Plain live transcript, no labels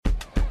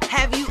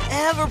Have you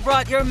ever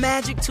brought your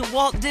magic to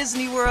Walt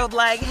Disney World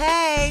like,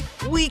 hey,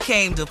 we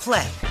came to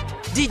play?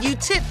 Did you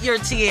tip your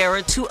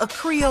tiara to a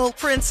Creole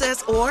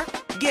princess or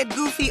get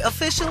goofy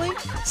officially?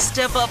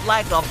 Step up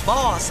like a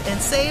boss and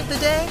save the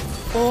day?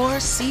 Or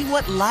see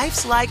what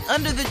life's like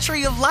under the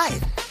tree of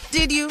life?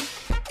 Did you?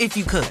 If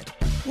you could.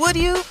 Would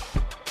you?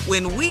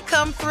 When we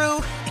come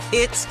through,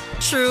 it's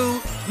true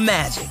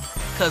magic.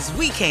 'Cause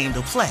we came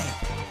to play.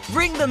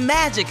 Bring the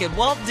magic at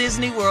Walt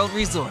Disney World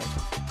Resort.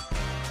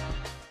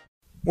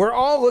 We're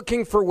all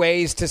looking for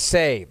ways to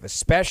save,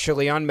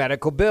 especially on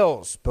medical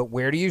bills. But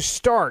where do you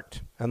start?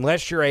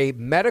 Unless you're a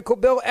medical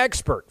bill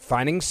expert,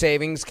 finding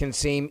savings can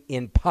seem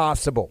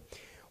impossible.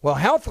 Well,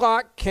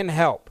 HealthLock can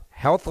help.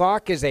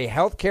 HealthLock is a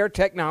healthcare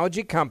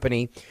technology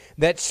company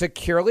that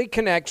securely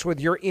connects with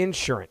your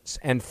insurance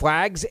and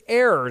flags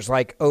errors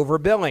like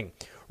overbilling,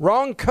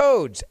 wrong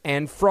codes,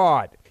 and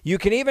fraud. You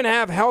can even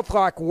have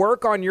HealthLock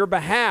work on your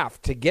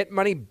behalf to get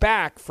money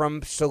back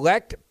from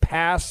select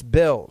past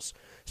bills.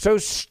 So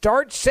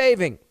start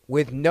saving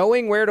with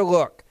knowing where to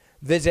look.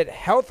 Visit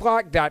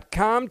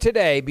healthlock.com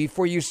today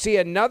before you see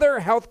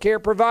another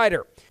healthcare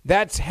provider.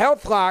 That's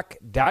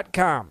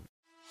healthlock.com.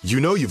 You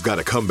know you've got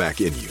a comeback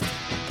in you.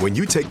 When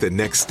you take the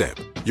next step,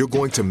 you're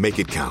going to make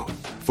it count.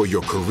 For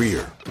your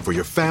career, for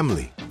your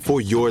family, for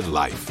your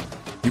life.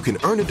 You can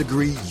earn a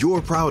degree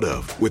you're proud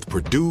of with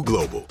Purdue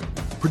Global.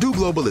 Purdue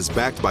Global is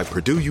backed by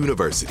Purdue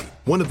University,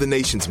 one of the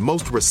nation's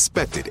most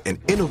respected and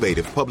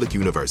innovative public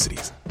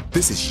universities.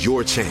 This is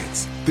your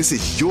chance. This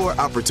is your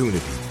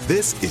opportunity.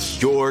 This is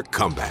your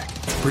comeback.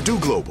 Purdue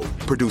Global,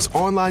 Purdue's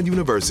online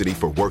university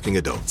for working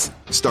adults.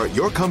 Start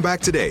your comeback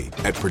today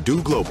at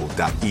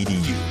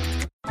purdueglobal.edu.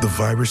 The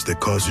virus that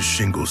causes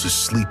shingles is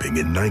sleeping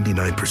in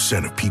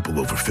 99% of people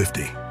over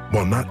 50.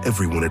 While not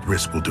everyone at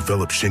risk will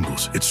develop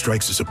shingles, it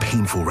strikes as a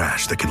painful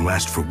rash that can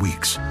last for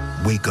weeks.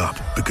 Wake up,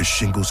 because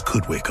shingles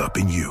could wake up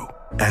in you.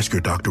 Ask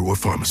your doctor or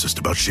pharmacist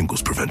about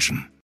shingles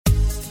prevention.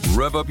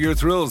 Rev up your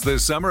thrills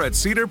this summer at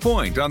Cedar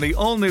Point on the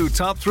all-new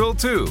Top Thrill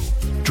 2.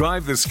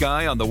 Drive the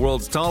sky on the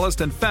world's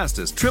tallest and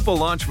fastest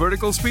triple-launch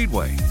vertical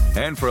speedway.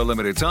 And for a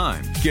limited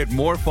time, get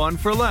more fun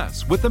for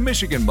less with the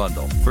Michigan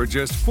Bundle for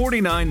just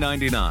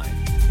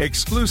 $49.99.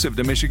 Exclusive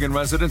to Michigan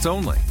residents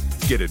only.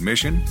 Get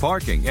admission,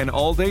 parking, and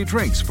all-day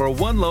drinks for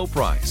one low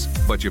price.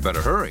 But you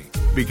better hurry,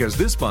 because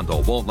this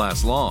bundle won't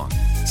last long.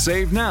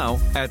 Save now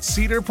at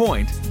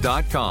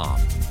cedarpoint.com.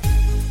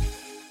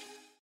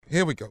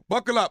 Here we go.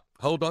 Buckle up.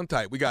 Hold on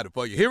tight. We got it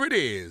for you. Here it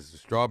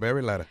is.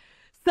 Strawberry letter.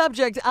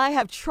 Subject: I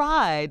have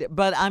tried,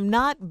 but I'm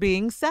not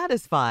being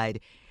satisfied.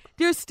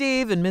 Dear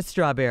Steve and Miss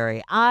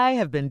Strawberry, I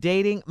have been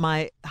dating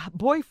my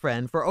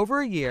boyfriend for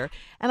over a year,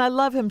 and I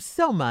love him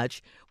so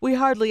much. We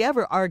hardly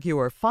ever argue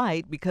or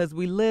fight because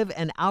we live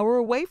an hour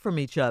away from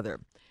each other.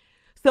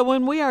 So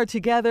when we are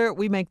together,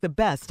 we make the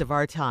best of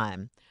our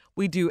time.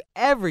 We do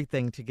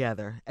everything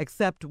together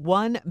except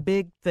one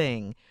big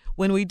thing.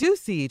 When we do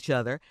see each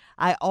other,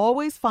 I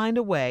always find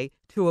a way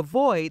to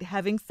avoid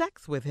having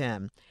sex with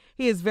him.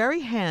 He is very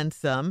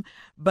handsome,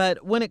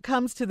 but when it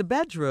comes to the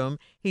bedroom,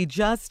 he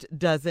just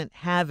doesn't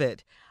have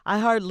it. I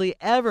hardly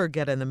ever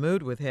get in the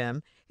mood with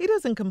him. He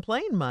doesn't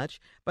complain much,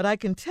 but I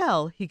can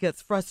tell he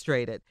gets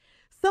frustrated.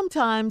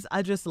 Sometimes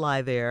I just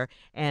lie there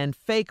and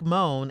fake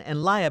moan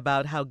and lie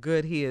about how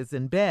good he is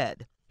in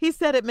bed. He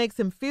said it makes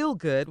him feel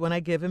good when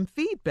I give him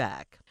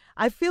feedback.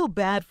 I feel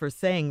bad for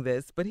saying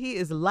this, but he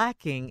is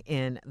lacking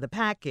in the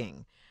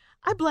packing.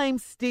 I blame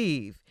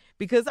Steve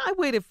because I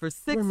waited for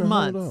 6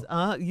 months.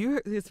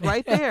 It's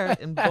right there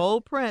in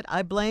bold print.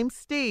 I blame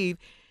Steve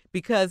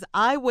because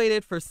I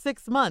waited for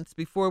 6 months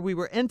before we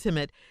were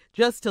intimate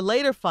just to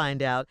later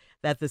find out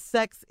that the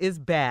sex is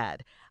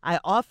bad. I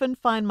often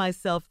find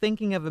myself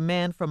thinking of a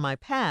man from my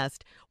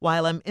past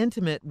while I'm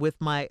intimate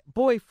with my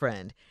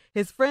boyfriend.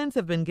 His friends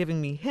have been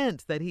giving me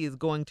hints that he is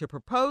going to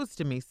propose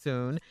to me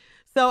soon.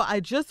 So I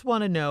just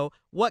want to know,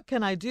 what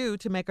can I do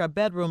to make our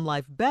bedroom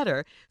life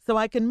better so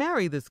I can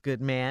marry this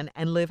good man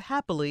and live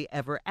happily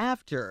ever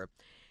after?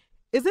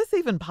 Is this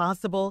even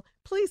possible?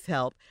 Please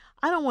help.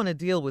 I don't want to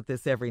deal with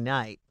this every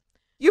night.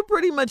 You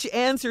pretty much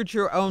answered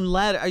your own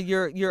letter,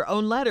 your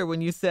own letter when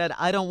you said,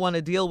 I don't want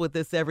to deal with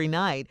this every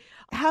night.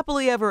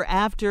 Happily ever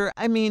after,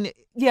 I mean,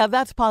 yeah,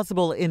 that's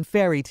possible in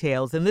fairy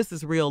tales, and this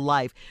is real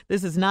life.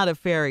 This is not a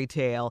fairy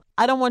tale.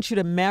 I don't want you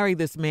to marry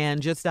this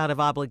man just out of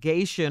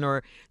obligation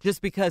or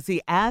just because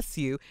he asks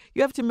you.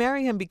 You have to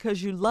marry him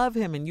because you love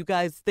him and you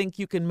guys think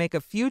you can make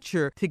a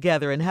future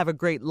together and have a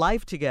great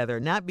life together,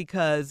 not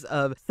because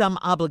of some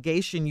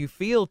obligation you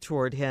feel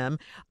toward him,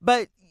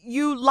 but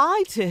you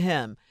lie to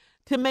him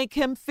to make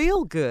him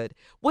feel good.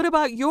 What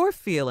about your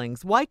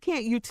feelings? Why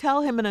can't you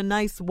tell him in a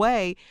nice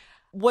way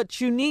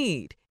what you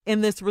need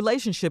in this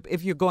relationship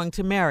if you're going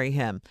to marry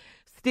him?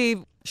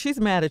 Steve, she's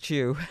mad at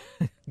you.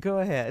 Go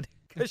ahead.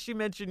 Because she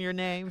mentioned your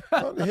name.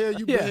 What the hell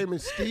you blaming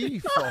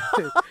Steve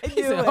for?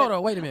 He said, hold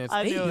on, wait a minute.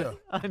 Steve.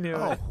 I knew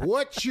it.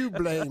 What you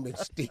blaming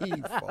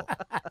Steve for?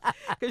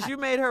 Because you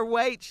made her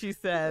wait, she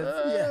says.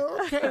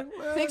 Okay.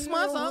 Well, 6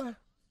 months,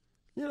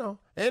 huh?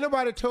 Ain't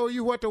nobody told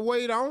you what to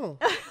wait on.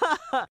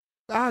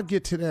 I'll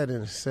get to that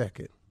in a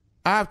second.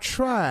 I've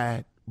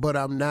tried, but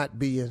I'm not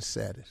being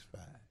satisfied.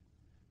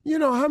 You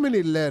know how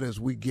many letters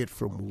we get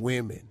from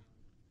women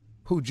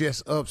who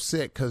just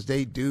upset because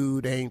they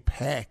dude ain't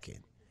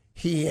packing.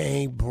 He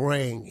ain't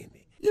bringing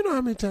it. You know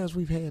how many times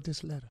we've had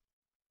this letter?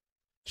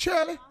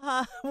 Shirley?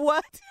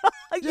 What?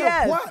 Yeah,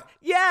 Yes. what?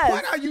 Yes.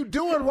 What are you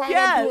doing while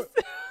Yes. I'm doing?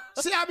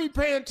 See, I be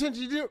paying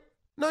attention to you.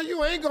 No,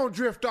 you ain't gonna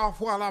drift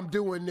off while I'm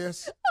doing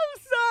this.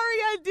 I'm sorry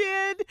I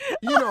did.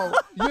 You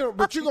know,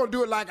 but you're gonna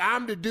do it like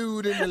I'm the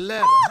dude in the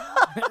letter.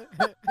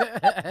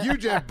 You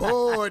just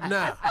bored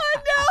now. I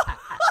know.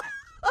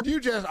 You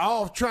just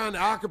off trying to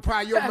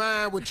occupy your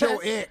mind with your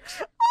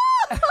ex.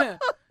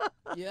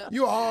 Yeah.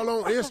 You all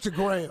on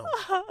Instagram.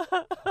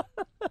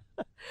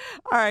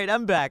 All right,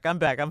 I'm back.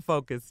 I'm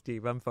focused,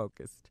 Steve. I'm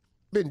focused.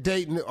 Been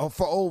dating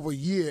for over a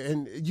year,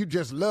 and you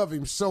just love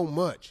him so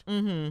much.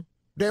 Mm-hmm.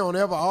 They don't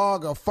ever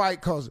argue or fight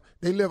because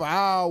they live an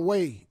hour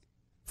away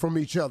from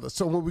each other.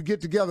 So when we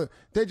get together,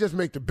 they just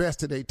make the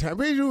best of their time.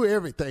 We do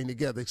everything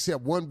together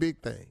except one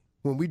big thing.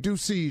 When we do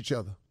see each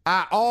other,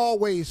 I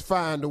always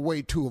find a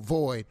way to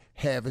avoid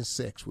having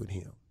sex with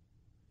him.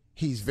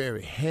 He's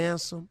very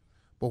handsome,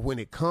 but when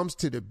it comes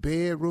to the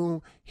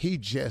bedroom, he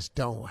just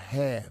don't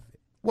have it.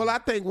 Well, I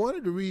think one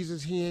of the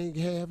reasons he ain't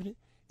having it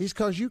is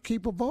because you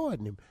keep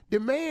avoiding him. The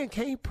man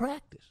can't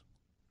practice.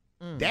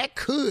 That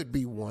could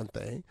be one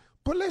thing,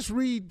 but let's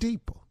read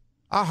deeper.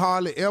 I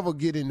hardly ever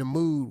get in the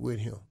mood with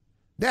him.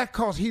 That's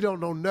because he don't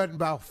know nothing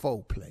about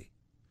foreplay.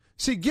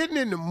 See, getting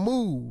in the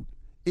mood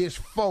is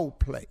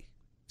foreplay.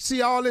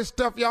 See, all this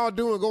stuff y'all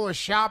doing, going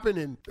shopping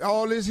and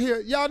all this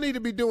here, y'all need to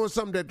be doing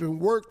something that can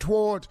work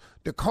towards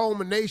the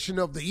culmination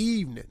of the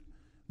evening.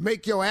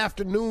 Make your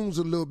afternoons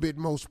a little bit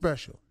more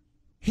special.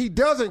 He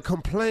doesn't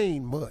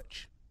complain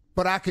much,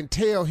 but I can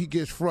tell he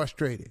gets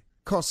frustrated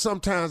because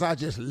sometimes I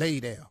just lay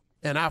there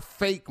and I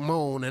fake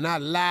moan and I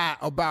lie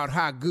about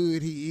how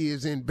good he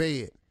is in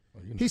bed.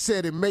 He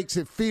said it makes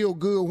it feel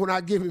good when I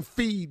give him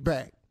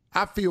feedback.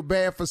 I feel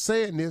bad for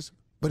saying this,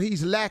 but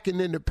he's lacking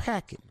in the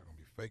packing.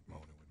 Fake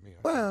moaning with me.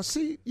 Well,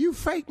 see, you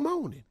fake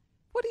moaning.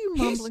 What are you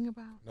mumbling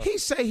about? He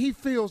say he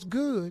feels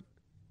good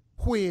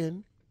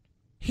when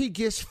he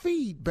gets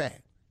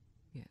feedback.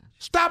 Yeah.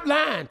 Stop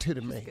lying to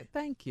the man.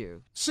 Thank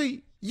you.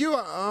 See, you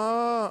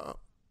are,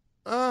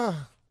 And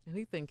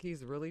he think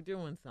he's really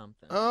doing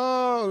something.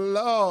 oh,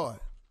 Lord.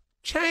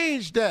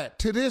 Change that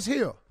to this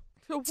here.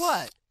 To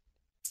what?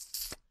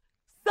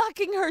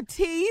 Sucking her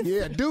teeth?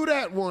 Yeah, do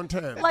that one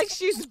time. Like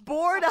she's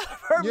bored out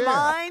of her Yeah.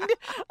 mind?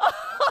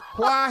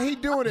 While he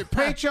doing it,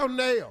 paint your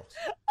nails.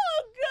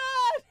 Oh,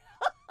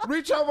 God.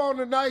 Reach over on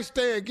the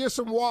nightstand, get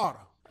some water.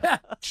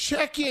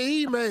 Check your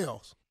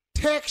emails.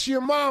 Text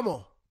your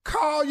mama.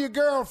 Call your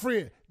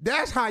girlfriend.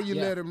 That's how you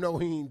let him know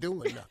he ain't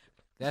doing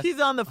nothing. She's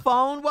on the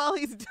phone while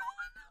he's doing.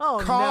 Oh,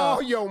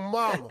 Call no. your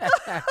mama.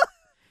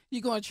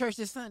 You going to church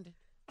this Sunday?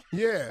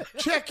 Yeah.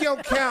 Check your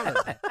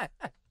calendar.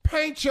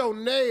 Paint your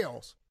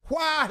nails.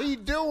 Why he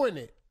doing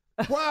it?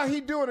 Why he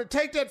doing it?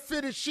 Take that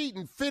fitted sheet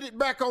and fit it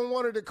back on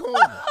one of the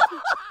corners.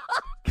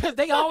 Because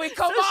they always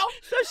come off.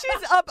 So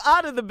she's up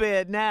out of the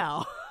bed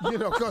now. You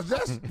know, because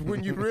that's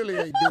when you really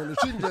ain't doing it.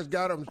 She just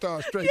got up and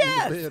started straightening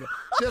Yes. the bed.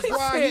 Just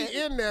while he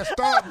in there,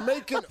 start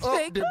making up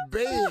the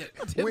bed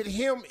with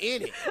him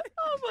in it.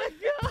 Oh, my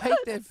God.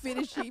 Take that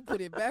fitted sheet,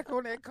 put it back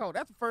on that coat.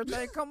 That's the first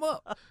thing come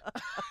up.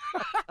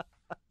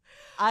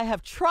 I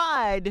have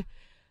tried,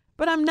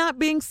 but I'm not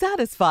being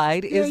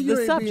satisfied Yeah, is you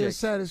the ain't being subject.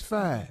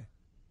 satisfied.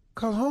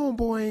 Because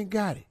homeboy ain't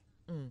got it.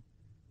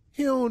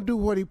 He don't do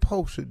what he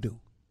supposed to do.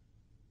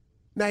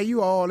 Now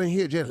you all in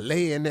here just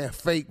laying there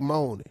fake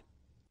moaning.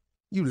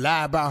 You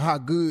lie about how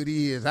good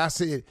he is.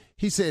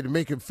 He said to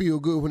make him feel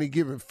good when he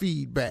give him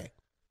feedback.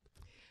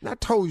 And I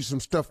told you some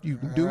stuff you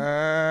can do.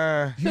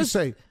 You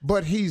say,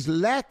 but he's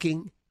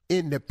lacking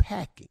in the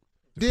packing.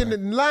 Then the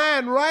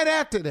line right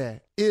after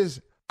that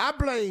is, I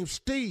blame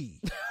Steve.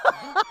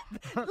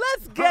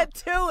 Let's get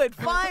to it,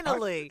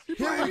 finally.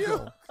 Here we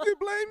go. You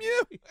blame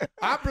you.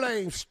 I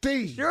blame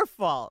Steve. Your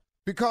fault.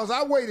 Because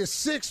I waited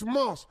 6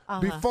 months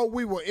before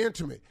we were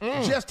intimate,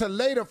 just to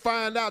later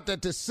find out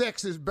that the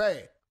sex is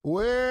bad.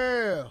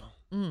 Well,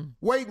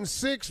 waiting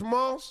 6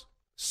 months,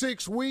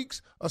 6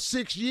 weeks, or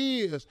 6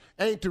 years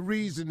ain't the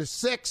reason the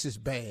sex is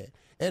bad.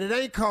 And it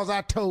ain't because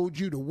I told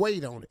you to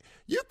wait on it.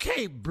 You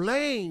can't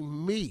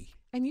blame me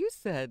And you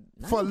said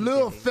for 90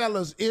 little days.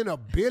 fella's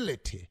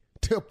inability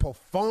to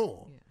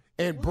perform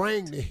and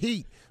bring the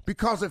heat.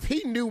 Because if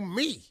he knew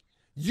me,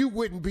 you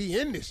wouldn't be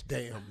in this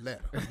damn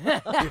letter.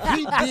 If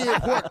he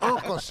did what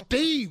Uncle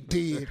Steve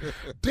did,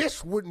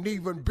 this wouldn't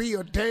even be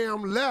a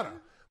damn letter.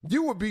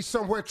 You would be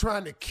somewhere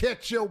trying to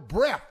catch your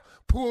breath,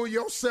 pull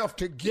yourself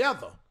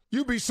together.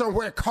 You'd be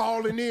somewhere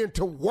calling in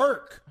to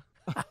work.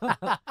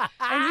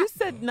 And you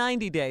said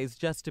 90 days,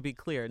 just to be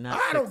clear. Not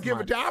I don't 6 give a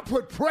months. damn. I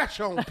put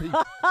pressure on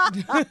people.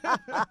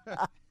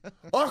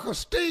 Uncle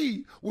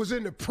Steve was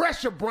in the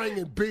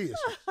pressure-bringing business.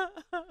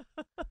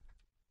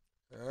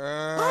 Your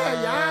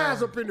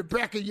eyes up in the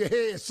back of your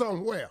head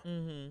somewhere.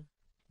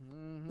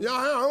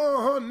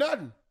 Y'all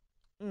nothing.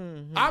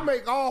 I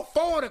make all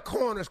 4 of the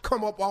corners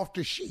come up off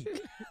the sheet.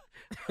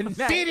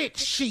 Fitted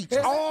sheets,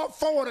 all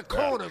four of the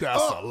corners.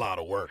 That's up. a lot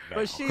of work now.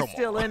 But she's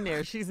still in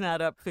there. She's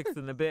not up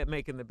fixing the bed,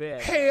 making the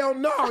bed. Hell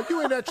no,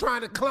 you in there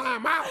trying to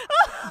climb out.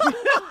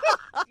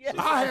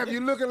 I have you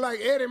looking like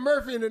Eddie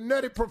Murphy in The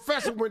Nutty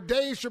Professor when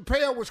Dave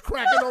Chappelle was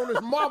cracking on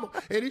his mama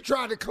and he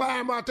tried to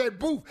climb out that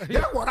booth.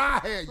 That's what I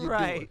had you doing.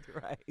 Right.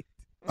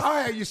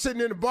 I had you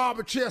sitting in the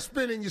barber chair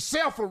spinning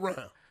yourself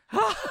around.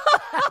 Huh?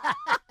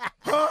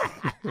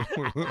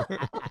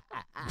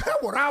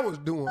 That's what I was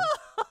doing.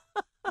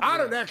 I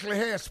done actually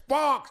had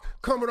sparks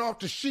coming off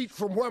the sheet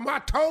from where my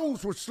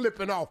toes were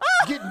slipping off,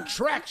 getting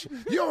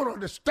traction. You don't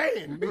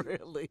understand me.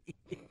 Really?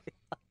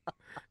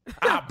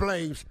 I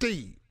blame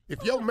Steve.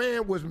 If your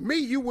man was me,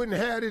 you wouldn't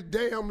have this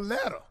damn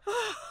letter.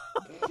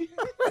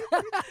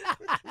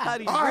 How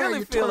do you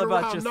really feel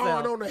about yourself?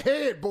 Gnawing on the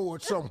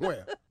headboard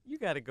somewhere. You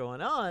got it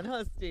going on,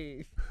 huh,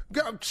 Steve?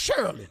 Girl,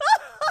 Shirley.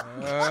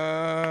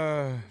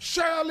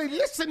 Shirley,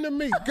 listen to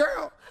me,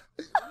 girl.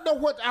 You know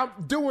what I'm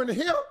doing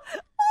here?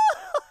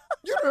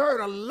 You done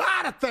heard a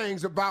lot of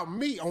things about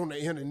me on the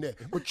internet,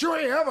 but you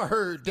ain't ever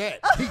heard that.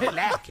 He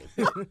lacking.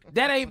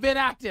 That ain't been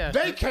out there.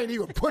 They can't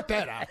even put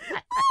that out.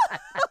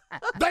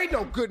 They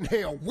know good and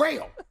hell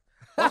well.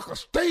 Uncle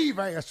Steve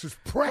ass is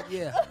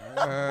pregnant.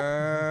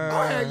 Yeah.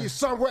 I'll have you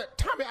somewhere.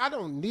 Tommy, I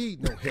don't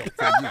need no help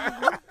from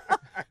you.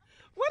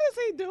 What is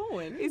he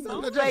doing? He's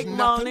Just fake nothing.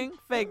 moaning.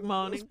 Fake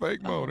moaning. It's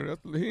fake moaning.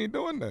 He ain't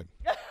doing that.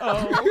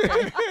 Oh,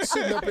 okay.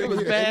 Sitting up in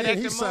here, bad and then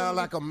he acting sound moment.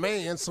 like a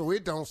man, so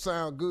it don't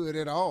sound good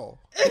at all.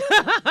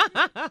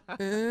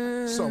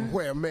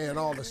 Somewhere, man,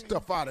 all the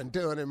stuff I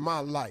done in my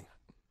life.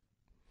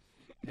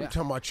 You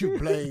talking about you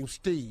blame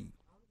Steve.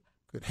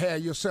 Could have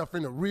yourself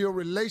in a real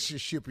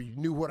relationship if you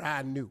knew what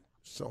I knew.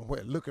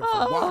 Somewhere looking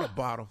for water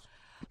bottles,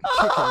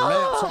 kicking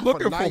lamps off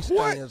Looking of for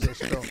nightstands and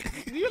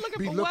stuff. You looking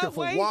Be for looking what, for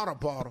Wade? water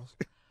bottles.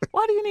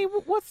 Why do you need?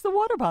 What's the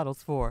water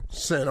bottles for?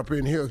 Sitting up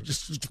in here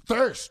just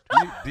thirst.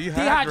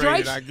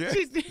 Dehydrated, I guess.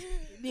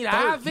 Need an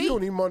Thirst. IV. You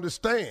don't even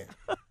understand.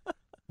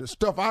 The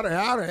stuff I'd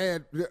have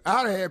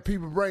had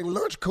people bring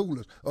lunch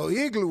coolers or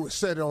igloo was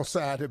set on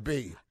side the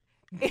bed.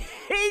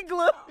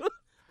 Igloo.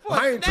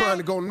 I ain't trying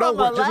to go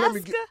nowhere. Just let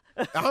me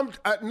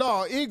get.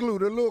 No, igloo,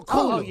 the little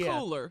cooler. Oh,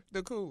 yeah.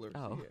 The cooler.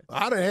 Oh. Yeah.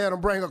 I done had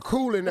them bring a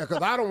cooler in there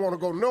because I don't want to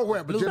go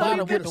nowhere, but Blue just let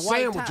me bottle get a with the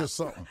white sandwich top. or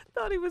something.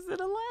 Thought he was in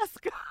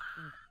Alaska.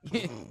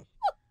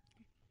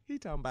 He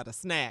talking about a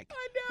snack.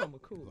 I know. From a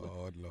cooler.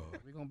 Lord.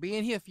 We're going to be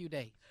in here a few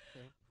days.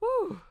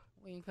 Whew.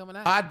 We ain't coming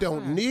out. I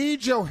don't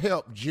need your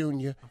help,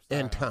 Junior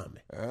and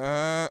Tommy.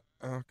 Okay.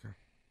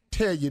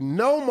 Tell you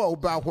no more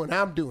about when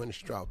I'm doing the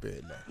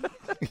strawberry line.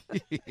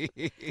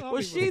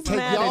 Well, she's Take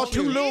mad y'all at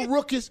two you. little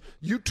rookies,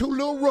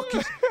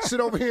 sit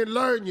over here and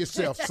learn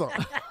yourself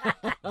something.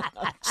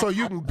 So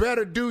you can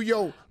better do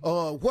your,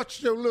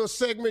 what's your little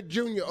segment,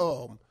 Junior?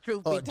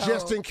 Truth be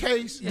Just told. in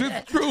case.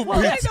 The truth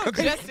Well, be they told.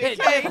 Just in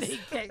case.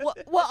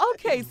 Well,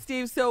 okay,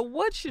 Steve. So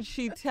what should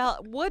she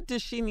tell? What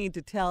does she need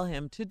to tell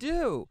him to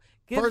do?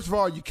 First of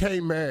all, you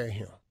can't marry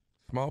him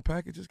Small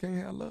packages can't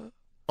have love.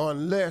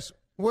 unless,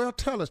 well,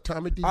 tell us,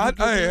 Tommy. Did you Hey, get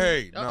that?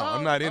 hey, no,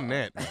 I'm not in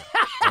that.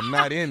 I'm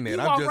not in that. You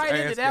I'm walked just right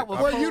into asking. that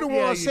one. Well, you the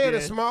Yeah, one you said that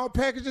did. small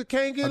packages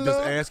can't get I'm love.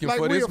 just asking like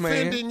for we this man.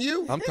 offending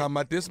you. I'm talking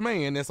about this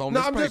man that's on No,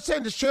 this I'm paper. just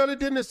saying to Shirley,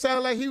 didn't it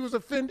sound like he was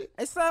offended?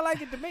 It sound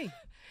like it to me.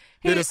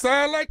 Did it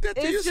sound like that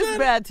to you? It's just Shirley?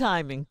 bad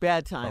timing.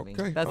 Bad timing.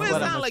 Okay. That's Well, it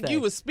what I'm sounded gonna like say.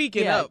 you was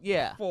speaking Yeah, up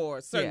yeah. for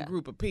a certain Yeah.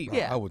 group of people.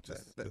 Yeah. I would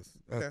just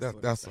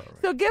that's all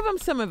right. So give him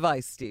some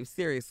advice, Steve.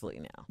 Seriously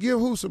now. Give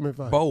who some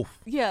advice? Both.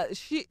 Yeah,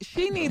 she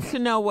needs to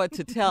know what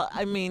to tell.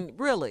 I mean,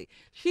 really,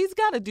 she's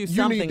got to do You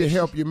something. need to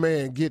help your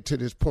man get to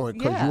this point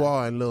because Yeah. you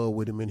are in love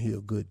with him and he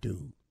a good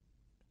dude.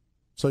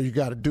 So you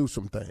got to do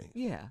some things.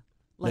 Yeah.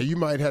 Now, you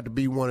might have to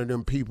be one of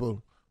them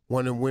people,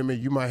 one of them women,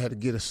 you might have to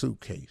get a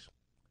suitcase.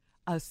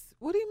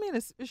 What do you mean?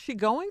 Is she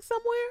going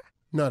somewhere?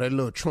 No, that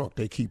little trunk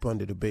they keep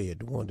under the bed,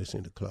 the one that's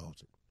in the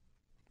closet.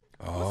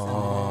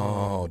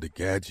 Oh, the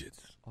gadgets.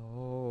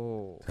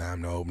 Oh.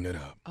 Time to open it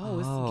up. Oh,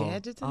 it's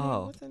gadgets in there?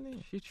 What's in there?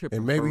 She tripping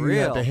And maybe for you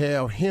real. have to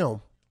have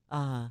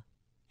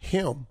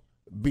him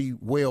be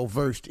well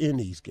versed in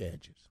these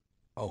gadgets.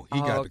 Oh, he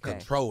got to okay.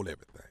 control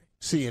everything.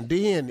 See, and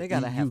then They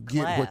gotta you have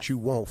get class. what you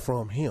want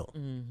from him.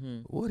 Mm-hmm.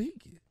 What'd he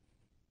get?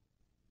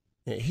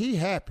 And he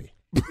happy.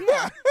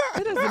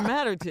 It doesn't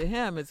matter to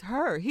him. It's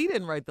her. He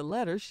didn't write the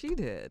letter. She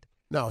did.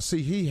 No,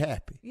 see, he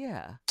happy.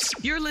 Yeah.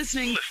 You're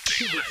listening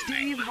to the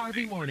Steve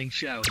Harvey Morning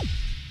Show.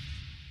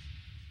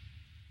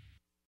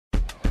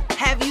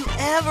 Have you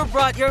ever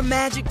brought your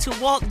magic to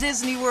Walt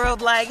Disney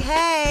World like,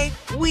 hey,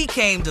 we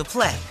came to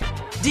play?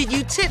 Did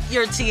you tip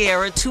your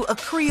tiara to a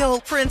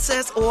Creole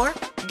princess or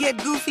get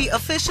goofy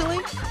officially?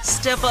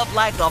 Step up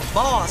like a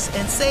boss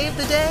and save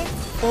the day?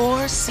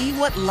 Or see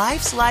what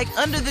life's like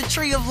under the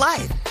tree of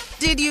life?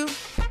 Did you?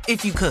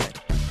 If you could.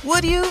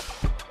 Would you?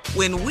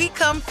 When we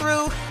come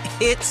through,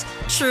 it's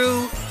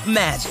true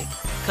magic.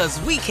 'Cause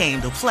we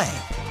came to play.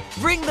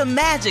 Bring the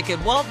magic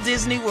at Walt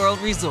Disney World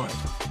Resort.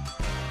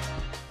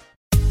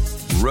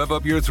 Rev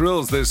up your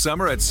thrills this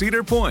summer at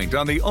Cedar Point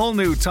on the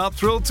all-new Top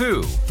Thrill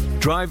 2.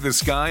 Drive the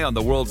sky on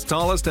the world's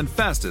tallest and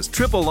fastest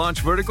triple-launch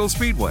vertical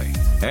speedway.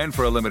 And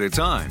for a limited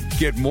time,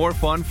 get more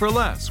fun for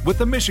less with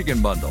the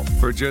Michigan Bundle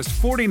for just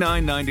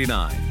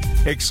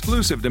 $49.99.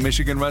 Exclusive to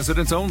Michigan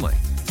residents only.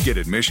 Get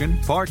admission,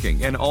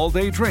 parking, and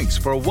all-day drinks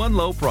for one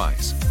low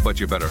price.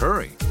 But you better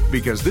hurry,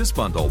 because this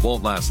bundle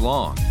won't last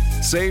long.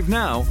 Save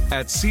now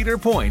at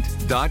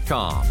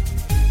cedarpoint.com.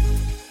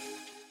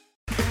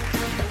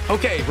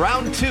 Okay,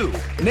 round two.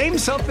 Name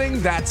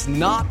something that's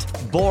not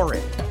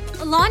boring.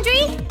 A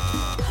laundry?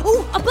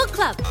 Ooh, a book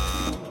club.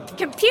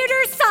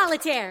 Computer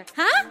solitaire,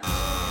 huh?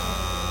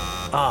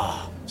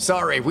 Ah, oh,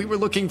 sorry, we were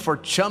looking for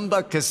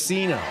Chumba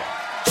Casino.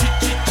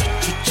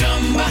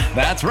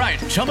 That's right,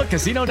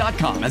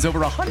 ChumbaCasino.com has over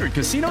 100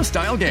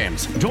 casino-style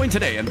games. Join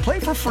today and play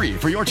for free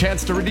for your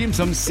chance to redeem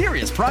some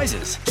serious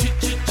prizes.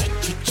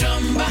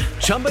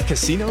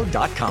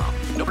 ChumbaCasino.com.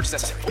 No purchase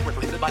necessary. Void where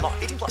prohibited by law.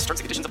 18+ terms and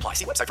conditions apply.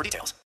 See website for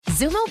details.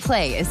 Xumo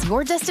Play is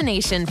your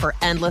destination for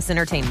endless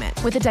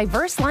entertainment. With a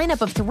diverse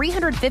lineup of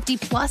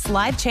 350+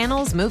 live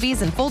channels,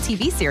 movies, and full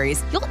TV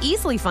series, you'll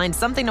easily find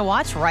something to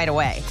watch right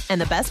away. And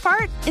the best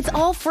part? It's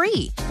all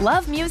free.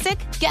 Love music?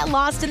 Get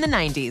lost in the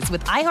 90s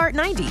with iHeart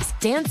 90s.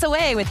 Dance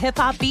away with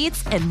hip-hop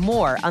beats and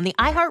more on the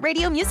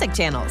iHeartRadio music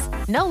channels.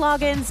 No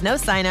logins, no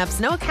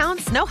signups, no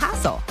accounts, no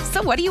hassle.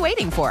 So what are you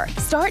waiting for?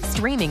 Start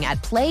streaming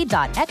at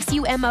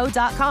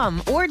play.xumo.com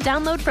or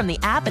download from the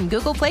app and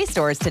Google Play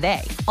stores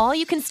today. All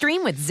you can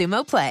stream with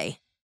Xumo Play.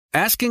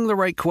 Asking the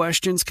right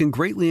questions can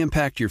greatly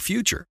impact your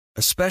future,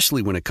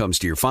 especially when it comes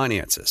to your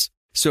finances.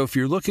 So if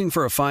you're looking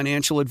for a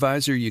financial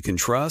advisor you can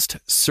trust,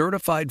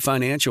 certified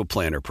financial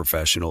planner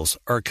professionals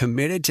are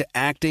committed to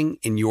acting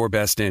in your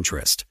best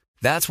interest.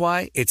 That's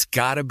why it's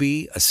got to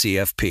be a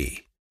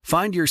CFP.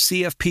 Find your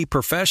CFP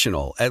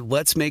professional at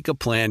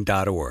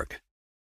letsmakeaplan.org.